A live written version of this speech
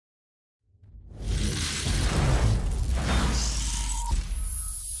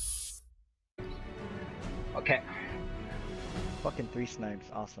Okay. Fucking 3 snipes,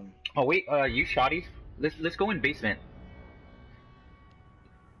 awesome. Oh wait, you shotties. Let's go in basement.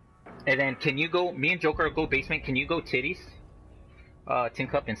 And then can you go? Me and Joker go basement. Can you go titties? Tin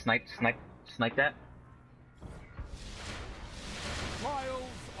cup and snipe that. Trials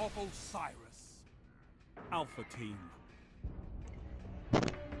of Osiris. Alpha Team.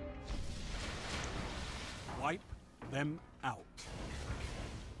 Wipe them out.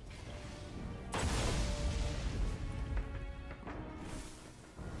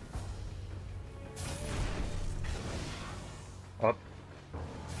 Up.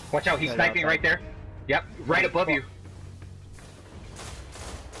 Watch out, he's sniping right there. Yep, right above you.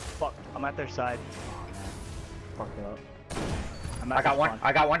 Fuck, I'm at their side. Fuck it up. I got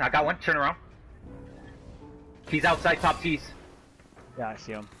one. Turn around. He's outside top T's. Yeah, I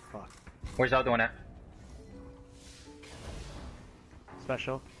see him. Fuck. Where's the other one at?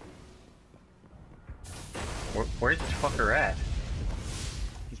 Special. Where's this fucker at?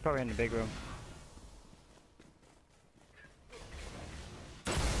 He's probably in the big room.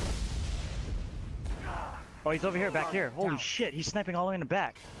 Oh, he's over here, back here. Holy shit, he's sniping all the way in the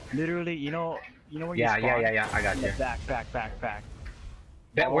back. Literally, you know where you spawn? Yeah, I got you. Back.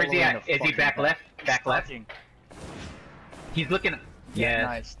 Where's he at? Is he back left? Back left? He's looking. Yeah.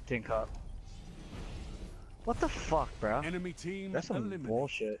 Nice, tin cup. What the fuck, bro? Enemy team That's some eliminated.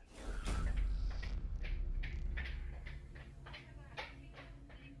 bullshit.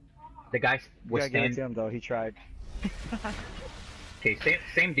 The guy was give it to him though, he tried. Okay,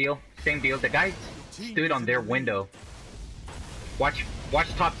 same deal. The guy stood on their window. Watch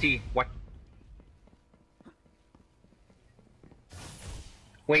top T. What?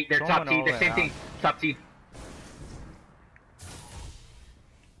 Wait, they're top T. The same thing. Top T.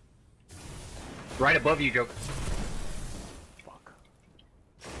 Right above you, Joker. Fuck.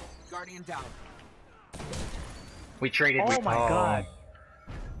 Guardian down. We traded. Oh my god.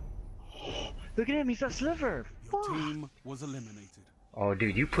 Look at him, he's a sliver. Your team was eliminated. Oh,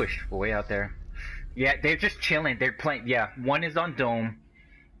 dude, you pushed way out there. Yeah, they're just chilling. They're playing. Yeah, one is on dome.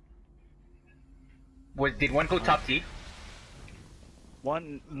 Did one go top T?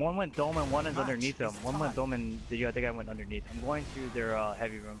 One went dome and one is underneath him. One went dome and the other guy went underneath. I'm going through their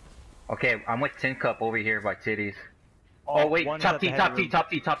heavy room. Okay, I'm with Tin Cup over here by titties. Oh wait, top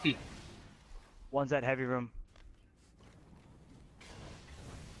T. One's at heavy room.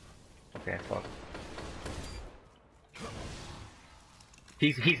 Okay, fuck.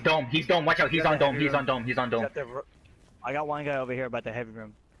 He's dome. Watch out. He's on dome. I got one guy over here by the heavy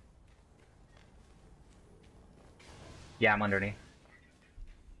room. Yeah, I'm underneath.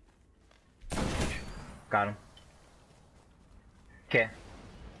 Got him. Okay.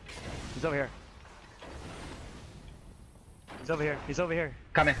 He's over here. He's over here.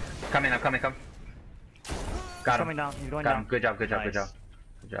 Coming. I'm coming. Got him. Coming down. He's going Got down. him. Good job. Nice.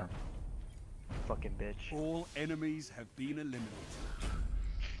 Fucking bitch. All enemies have been eliminated.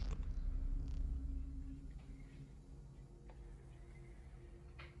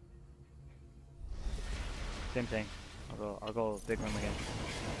 Same thing. I'll go big room again.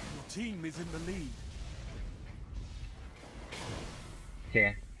 Your team is in the lead.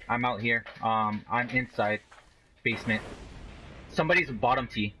 Okay, I'm out here. I'm inside basement. Somebody's bottom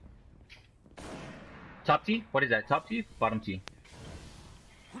T. Top T? What is that? Top T? Bottom T.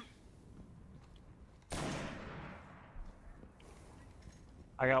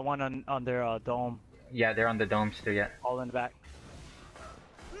 I got one on their dome. Yeah, they're on the dome still yet. All in the back.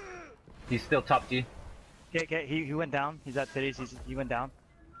 He's still top T. Okay, he went down. He's at titties. He went down.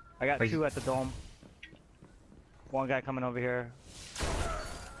 I got two at the dome. One guy coming over here.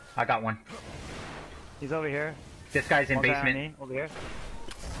 I got one. He's over here. This guy's in One guy basement. on me, over here.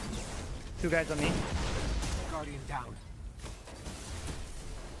 Two guys on me. Guardian down.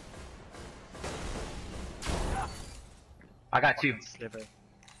 I got two. Sliver.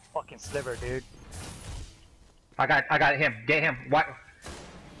 Fucking sliver, dude. I got him. Get him. What?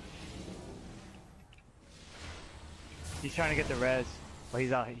 He's trying to get the res. But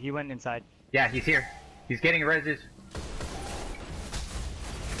he's out. He went inside. Yeah, he's here. He's getting reses.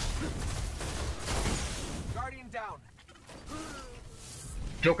 Guardian down.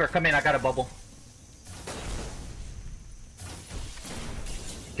 Joker, come in. I got a bubble.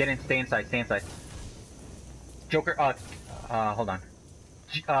 Get in. Stay inside. Joker, hold on.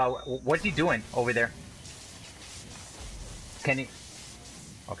 What's he doing over there? Can he?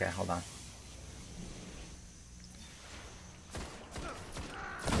 Okay, hold on.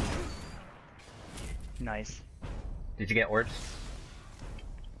 Nice. Did you get orbs?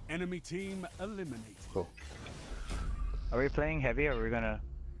 Enemy team eliminated. Cool. Are we playing heavy or are we gonna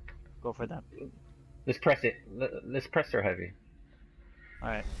go for them? Let's press it. Let's press their heavy.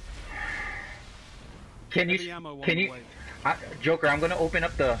 Alright. Can Heavy you? ammo on Can the you? way. Joker, I'm gonna open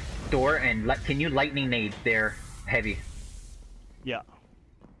up the door and can you lightning nade their heavy? Yeah.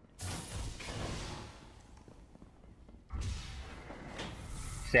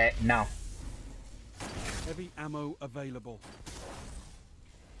 Set now. Heavy ammo available.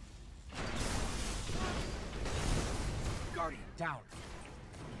 Guardian down.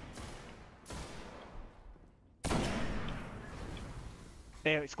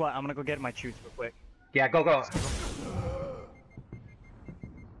 Hey, squad, I'm gonna go get my shoots real quick. Yeah, go go.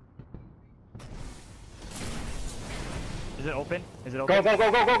 Is it open? Is it Go open? go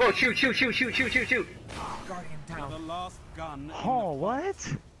go go go go! Shoot shoot shoot shoot shoot shoot shoot! Guardian The down. last gun. in Oh, the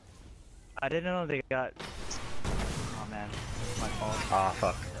what? I didn't know they got... Oh man, it's my fault. Ah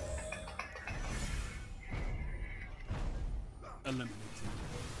fuck. eliminated.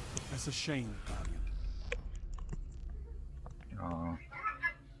 That's a shame, Guardian. Oh.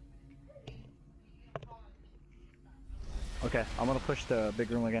 Okay, I'm gonna push the big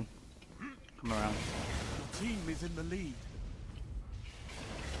room again. Come around. Your team is in the lead.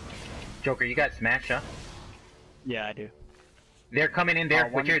 Joker, you got smash, huh? Yeah, I do. They're coming in there.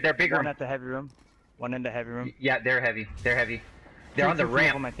 One, They're bigger. One at the heavy room. One in the heavy room. Yeah, they're heavy. They're heavy. They're on the Two of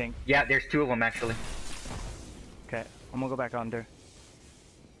ramp. them, I think. Yeah, there's two of them actually. Okay, I'm gonna go back under.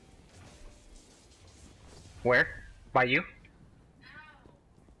 Where? By you?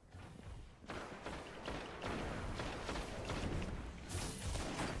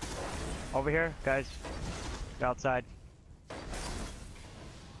 Over here, guys. They're outside.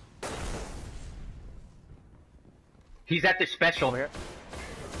 He's at the special. Over here.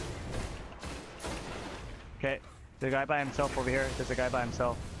 Okay, there's a guy by himself over here. There's a guy by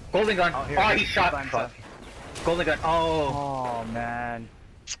himself. Golden gun. Oh, here, Oh, he's he shot. by himself. Fuck. Golden gun. Oh. Oh man.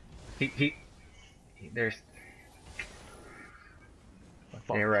 There's.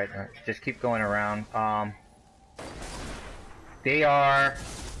 Fuck. You're right. Just keep going around. They are.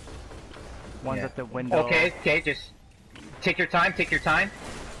 One's Yeah. at the window. Okay. Okay. Just take your time. Take your time.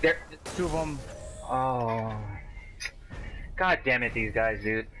 There. Two of them. Oh. God damn it, these guys,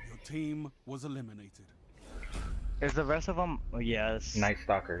 dude. Your team was eliminated. Is the rest of them? Oh yes. Night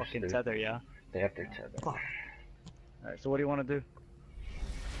stalkers. Fucking Dude. tether, yeah. They have their tether. Alright, so what do you want to do?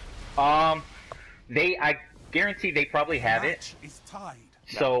 I guarantee they probably have it. Match is tied.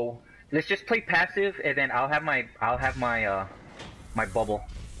 So let's just play passive, and then I'll have my my bubble.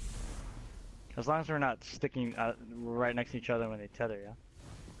 As long as we're not sticking right next to each other when they tether, yeah.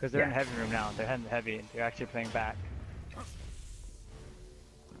 Because they're in Yeah. heavy room now. They're heading heavy. They're actually playing back.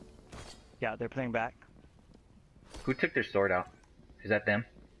 Yeah, they're playing back. Who took their sword out? Is that them?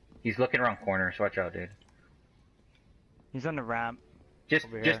 He's looking around corners. Watch out, dude. He's on the ramp. Just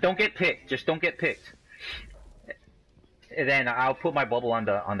Over here. just don't get picked. Just don't get picked. And then I'll put my bubble on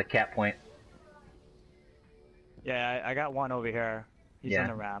the cap point. Yeah, I got one over here. He's Yeah. on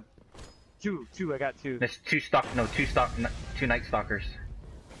the ramp. Two. I got two. There's two night stalkers.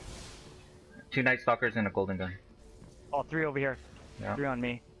 Two night stalkers and a golden gun. Oh, three over here. Yeah. Three on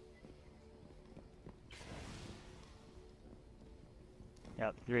me.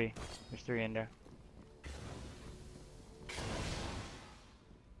 Yeah, three. There's three in there.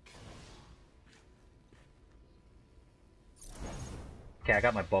 Okay, I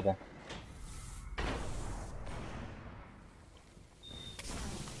got my bubble.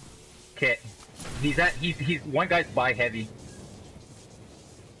 Okay, he's one guy's by heavy.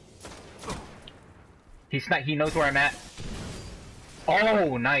 He knows where I'm at.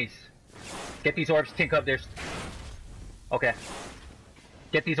 Oh, nice. Get these orbs, Tink up. There's. Okay.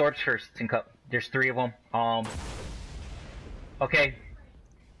 Get these orbs first, Tink up. There's three of them. Okay.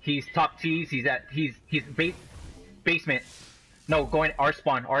 He's top T's. He's basement. No, going our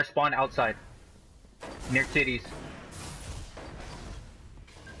spawn outside. Near cities.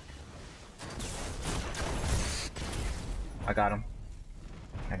 I got him.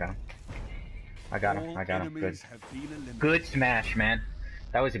 I got him. I got him. All I got him. Good. enemies have been eliminated. Good smash, man.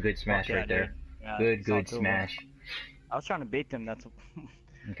 That was a good smash Fuck yeah, right there. dude. Yeah, Good, it's not good too smash. I was trying to bait them. That's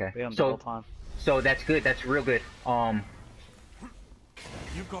Okay. bait them the whole time. So that's good. That's real good.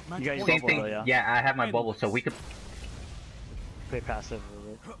 You've got match You got your Same point. bubble, thing. though, Yeah, yeah? I have my bubble, so we could. Play passive a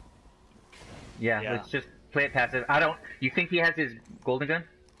little bit. Yeah, Yeah. let's just play it passive. I don't. You think he has his golden gun?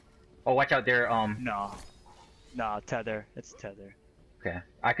 Oh, watch out there. No. No, tether. It's tether. Okay.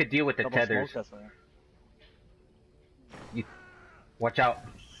 I could deal with the Double tethers. smoke, that's what. Watch out.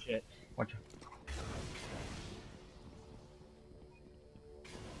 Shit. Watch out.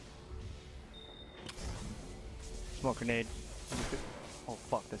 Smoke grenade. Oh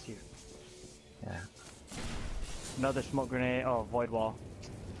fuck, that's you. Yeah. Another smoke grenade. Oh, void wall.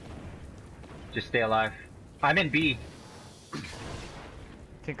 Just stay alive. I'm in B.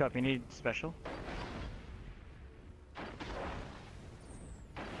 Think up. You need special.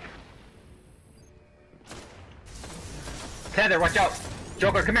 Tether, watch out.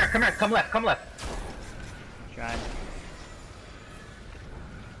 Joker, come here, come here, come left, come left. Trying.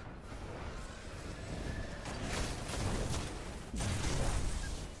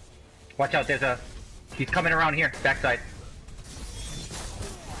 Watch out, he's coming around here, backside.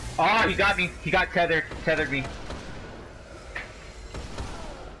 Oh, he got me. He got tethered me.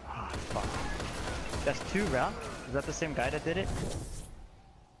 Ah, fuck. That's 2 round? Is that the same guy that did it?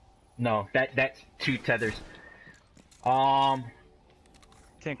 No, that's 2 tethers.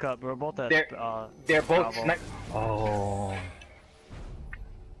 Think up. We're both at. They're both Bravo. Oh.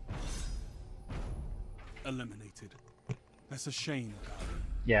 Eliminated. That's a shame, Guardian.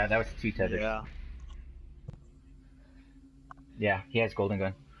 Yeah, that was 2 tethers. Yeah. Yeah, he has golden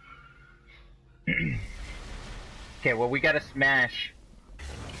gun. Okay, well we gotta smash.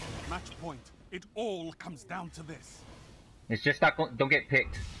 Match point. It all comes down to this. It's just not don't get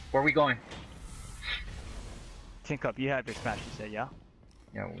picked. Where are we going? Think up. You have your smash. You said, yeah.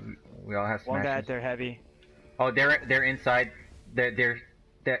 Yeah, we all have One smashes. guy out there heavy. Oh, they're inside. They're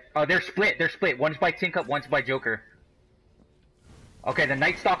split. They're split. One's by Tink Up, one's by Joker. Okay, the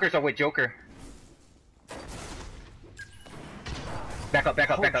Night Stalkers are with Joker. Back up,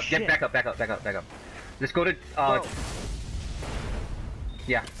 back up, back up. Shit. Get back up, back up, back up, back up. Let's go to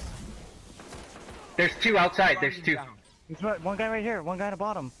yeah. There's 2 outside. There's 2. Down. There's one guy right here. One guy at the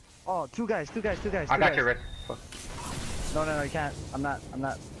bottom. Oh, 2 guys. 2 guys. 2 guys. I 2 got guys. you, Rick. No, you can't. I'm not.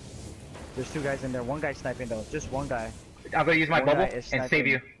 There's 2 guys in there. One guy sniping though. Just one guy. I'm gonna use my One bubble guy is and save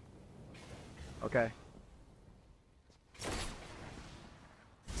sniping. you. Okay.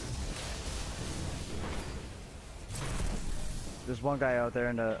 There's one guy out there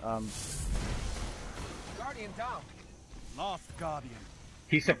in the Guardian down. Last Guardian.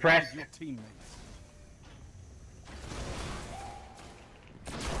 He's suppressed. Your teammates.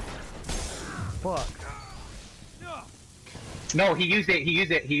 fuck. No, he used it. He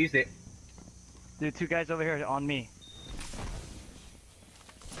used it. He used it. Dude, 2 guys over here on me.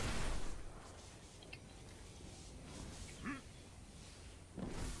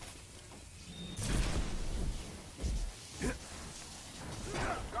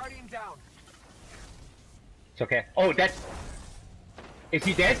 Guardian down. It's okay. Oh, that's. Is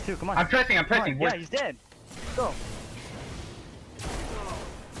he dead? 2, come on. I'm pressing. I'm Come on. pressing. Yeah, he's dead. Go.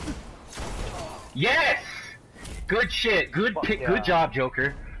 Yes. Good shit. Good Fuck pick. yeah. Good job,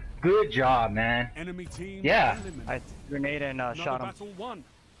 Joker. Good job, man. Enemy team Yeah. eliminated. I grenade and Another shot him. battle won.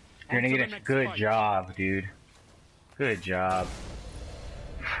 Grenade On to it. the next Good fight. job, dude. Good job.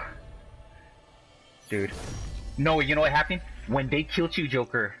 Dude. No, you know what happened? When they killed you,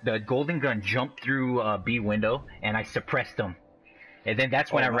 Joker, the golden gun jumped through B window, and I suppressed them. And then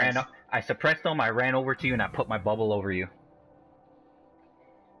that's when Oh, I ran nice. up. I suppressed them, I ran over to you, and I put my bubble over you.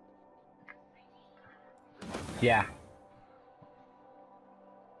 Yeah.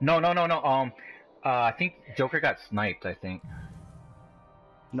 No. I think Joker got sniped, I think.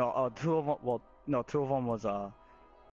 No, 2 of them. Well, no, 2 of them was